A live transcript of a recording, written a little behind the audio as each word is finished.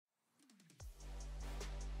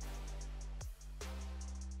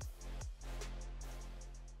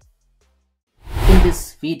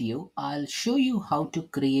this video, I'll show you how to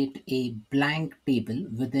create a blank table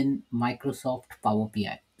within Microsoft Power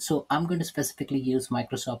BI. So I'm going to specifically use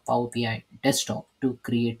Microsoft Power BI Desktop to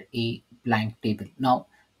create a blank table. Now,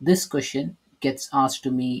 this question gets asked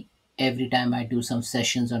to me every time I do some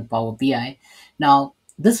sessions on Power BI. Now,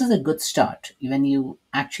 this is a good start. When you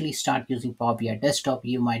actually start using Power BI Desktop,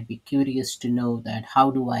 you might be curious to know that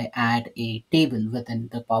how do I add a table within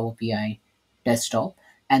the Power BI Desktop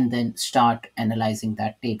and then start analyzing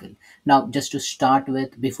that table. Now, just to start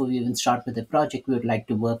with, before we even start with the project, we would like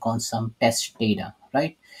to work on some test data,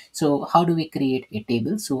 right? So how do we create a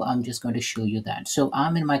table? So I'm just going to show you that. So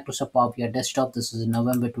I'm in Microsoft Power BI Desktop. This is a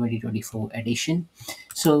November 2024 edition.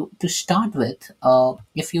 So to start with,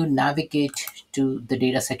 if you navigate to the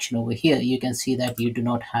data section over here, you can see that you do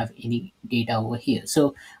not have any data over here.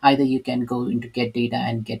 So either you can go into get data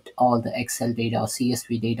and get all the Excel data or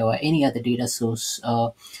CSV data or any other data source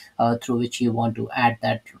through which you want to add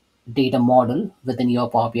that data model within your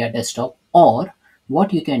Power BI Desktop. Or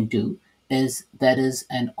what you can do is there is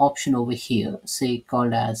an option over here, say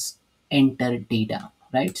called as enter data,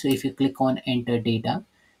 right? So if you click on enter data,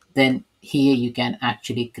 then here you can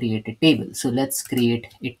actually create a table. So let's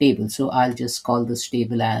create a table. So I'll just call this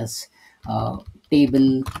table as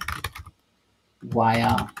table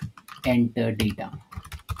via enter data.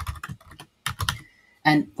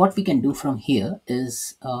 And what we can do from here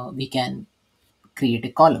is we can create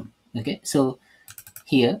a column. Okay, so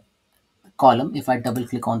here column, if I double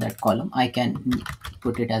click on that column, I can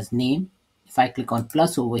put it as name. If I click on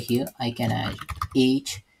plus over here, I can add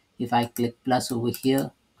age. If I click plus over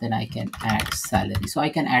here, then I can add salary. So I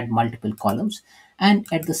can add multiple columns, and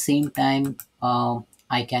at the same time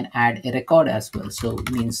I can add a record as well. So it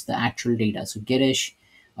means the actual data. So Girish,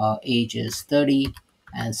 age is 30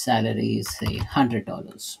 and salary is say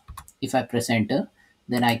 $100. If I press enter,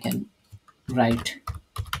 then I can write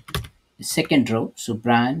second row, so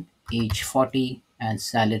brand, age 40 and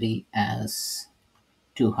salary as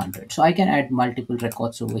 200. So I can add multiple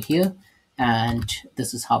records over here, and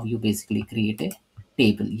this is how you basically create a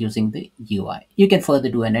table using the UI. You can further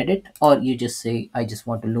do an edit, or you just say I just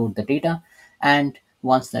want to load the data, and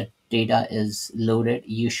once that data is loaded,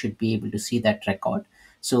 you should be able to see that record.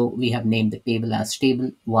 So we have named the table as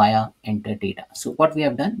table via enter data. So what we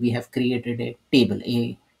have done, we have created a table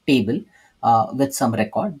with some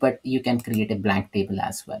record, but you can create a blank table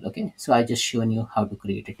as well. Okay, so I just shown you how to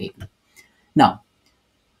create a table. Now,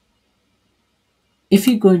 if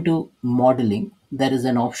you go into modeling, there is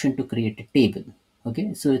an option to create a table.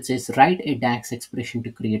 Okay, so it says write a DAX expression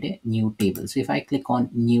to create a new table. So if I click on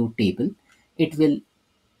new table, it will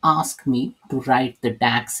ask me to write the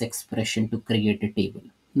DAX expression to create a table.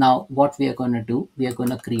 Now, what we are going to do, we are going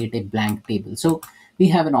to create a blank table. So we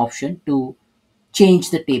have an option to change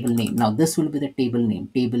the table name. Now, this will be the table name,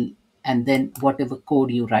 table, and then whatever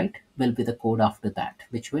code you write will be the code after that,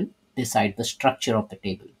 which will decide the structure of the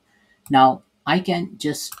table. Now, I can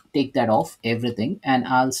just take that off everything, and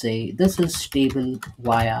I'll say this is table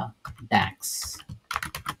via DAX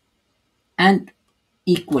and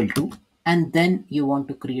equal to, and then you want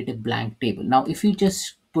to create a blank table. Now, if you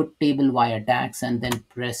just put table via DAX and then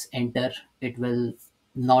press enter, it will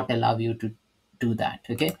not allow you to do that.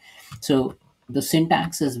 Okay, so the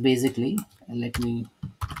syntax is basically, let me,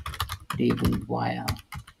 table via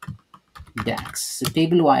DAX. So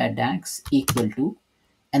table via DAX equal to,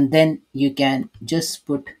 and then you can just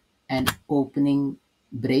put an opening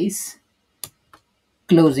brace,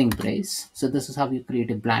 closing brace. So this is how you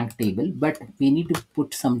create a blank table, but we need to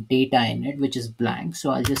put some data in it, which is blank.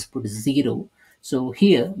 So I'll just put 0. So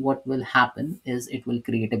here what will happen is it will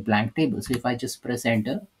create a blank table. So if I just press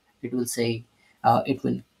enter, it will say it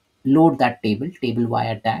will load that table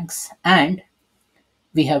via DAX, and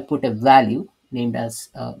we have put a value named as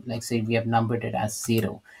like say we have numbered it as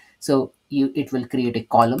 0. So it will create a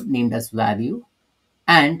column named as value,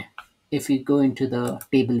 and if you go into the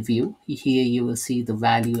table view, here you will see the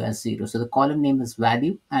value as 0. So the column name is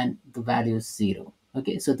value and the value is 0.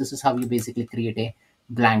 Okay, so this is how you basically create a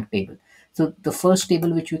blank table. So the first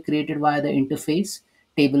table which we created via the interface,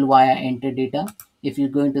 table via enter data, if you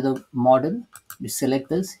go into the model, you select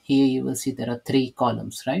this, here you will see there are 3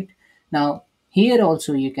 columns, right? Now, here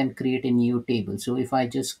also you can create a new table. So if I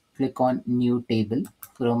just click on new table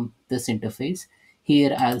from this interface,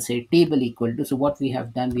 here I'll say table equal to, so what we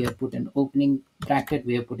have done, we have put an opening bracket,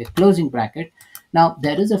 we have put a closing bracket. Now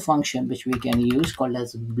there is a function which we can use called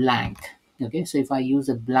as blank. Okay, so if I use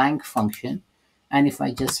a blank function and if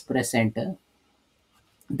I just press enter,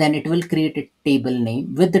 then it will create a table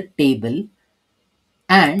name with the table,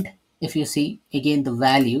 and if you see again the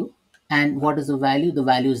value, and what is the value? The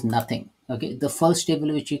value is nothing. Okay, the first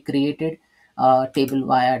table which we created, table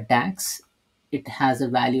via DAX, it has a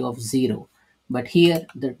value of 0, but here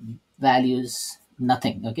the value is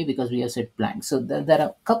nothing, okay, because we have set blank. So there are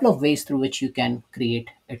a couple of ways through which you can create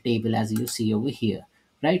a table, as you see over here,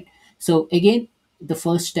 right? So again, the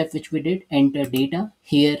first step which we did, enter data.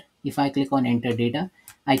 Here, if I click on enter data,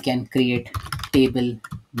 I can create table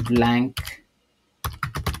blank,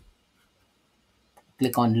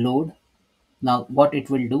 click on load. Now what it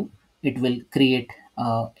will do, it will create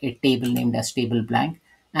a table named as table blank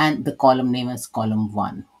and the column name as column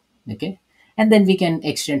 1. Okay, and then we can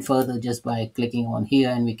extend further just by clicking on here,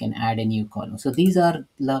 and we can add a new column. So these are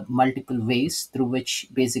the multiple ways through which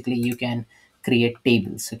basically you can create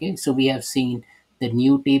tables. Okay, so we have seen the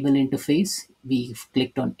new table interface. We've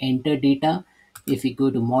clicked on enter data. If you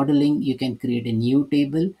go to modeling, you can create a new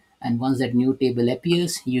table, and once that new table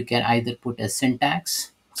appears, you can either put a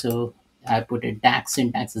syntax. So I put a DAX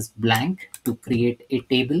syntax as blank to create a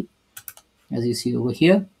table, as you see over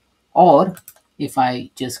here. Or if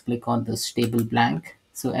I just click on this table blank,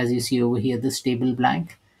 so as you see over here, this table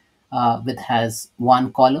blank with has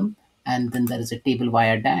one column, and then there is a table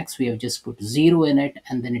via DAX. We have just put 0 in it,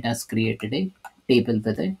 and then it has created a table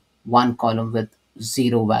with a one column with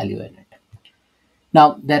 0 value in it.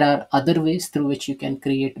 Now, there are other ways through which you can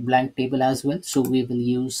create a blank table as well. So we will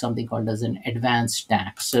use something called as an advanced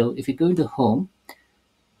DAX. So if you go into home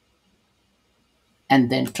and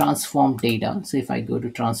then transform data. So if I go to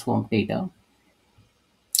transform data,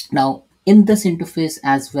 now in this interface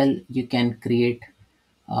as well, you can create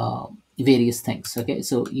uh, various things. Okay,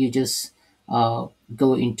 so you just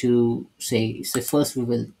go into say first we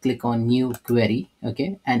will click on new query.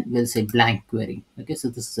 Okay, and we'll say blank query. Okay, so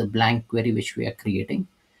this is a blank query which we are creating,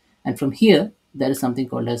 and from here there is something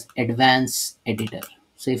called as advanced editor.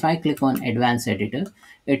 So if I click on advanced editor,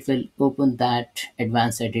 it will open that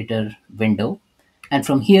advanced editor window, and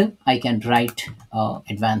from here I can write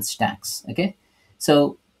advanced tags. Okay,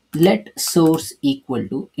 so let source equal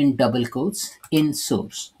to, in double quotes, in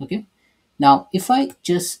source. Okay, now if I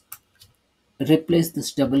just replace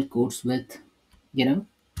this double quotes with, you know,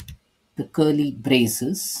 the curly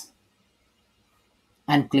braces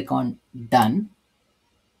and click on done,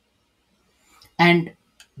 and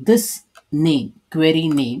this name, query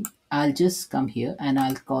name, I'll just come here and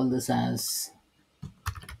I'll call this as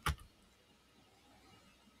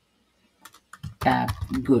tab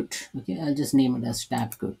good. Okay, I'll just name it as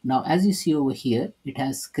tab good. Now as you see over here, it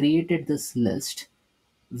has created this list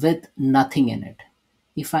with nothing in it.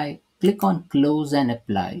 If I click on close and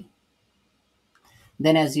apply,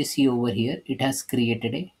 then as you see over here, it has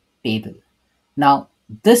created a table. Now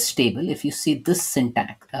this table, if you see this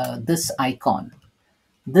syntax, this icon,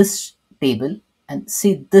 this table, and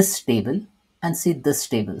see this table, and see this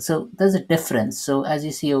table, so there's a difference. So as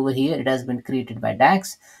you see over here, it has been created by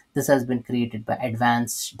DAX, this has been created by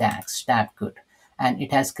advanced DAX tab good, and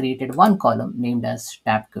it has created one column named as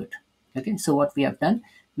tab good. Okay, so what we have done,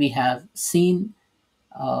 we have seen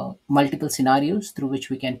multiple scenarios through which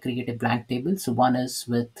we can create a blank table. So one is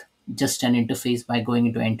with just an interface by going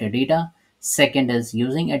into enter data. Second is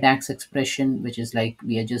using a DAX expression, which is like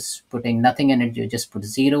we are just putting nothing in it. You just put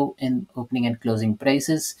 0 in opening and closing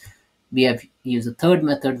braces. We have used a third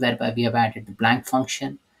method whereby we have added the blank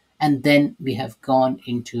function. And then we have gone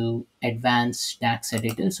into advanced DAX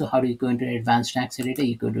editor. So how do you go into advanced DAX editor?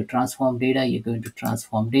 You go to transform data, you go into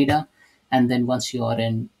transform data. And then once you are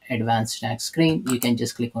in advanced DAX screen, you can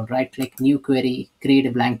just click on right click, new query, create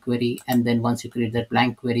a blank query. And then once you create that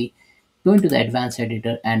blank query, go into the advanced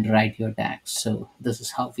editor and write your DAX. So this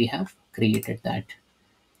is how we have created that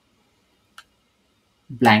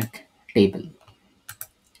blank table.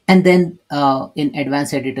 And then in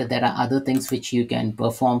advanced editor, there are other things which you can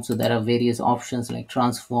perform. So there are various options like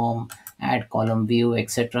transform, add column view,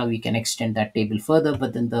 etc. We can extend that table further,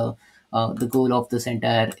 but then the goal of this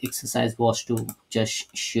entire exercise was to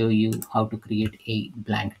just show you how to create a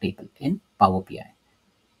blank table in Power BI.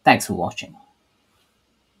 Thanks for watching.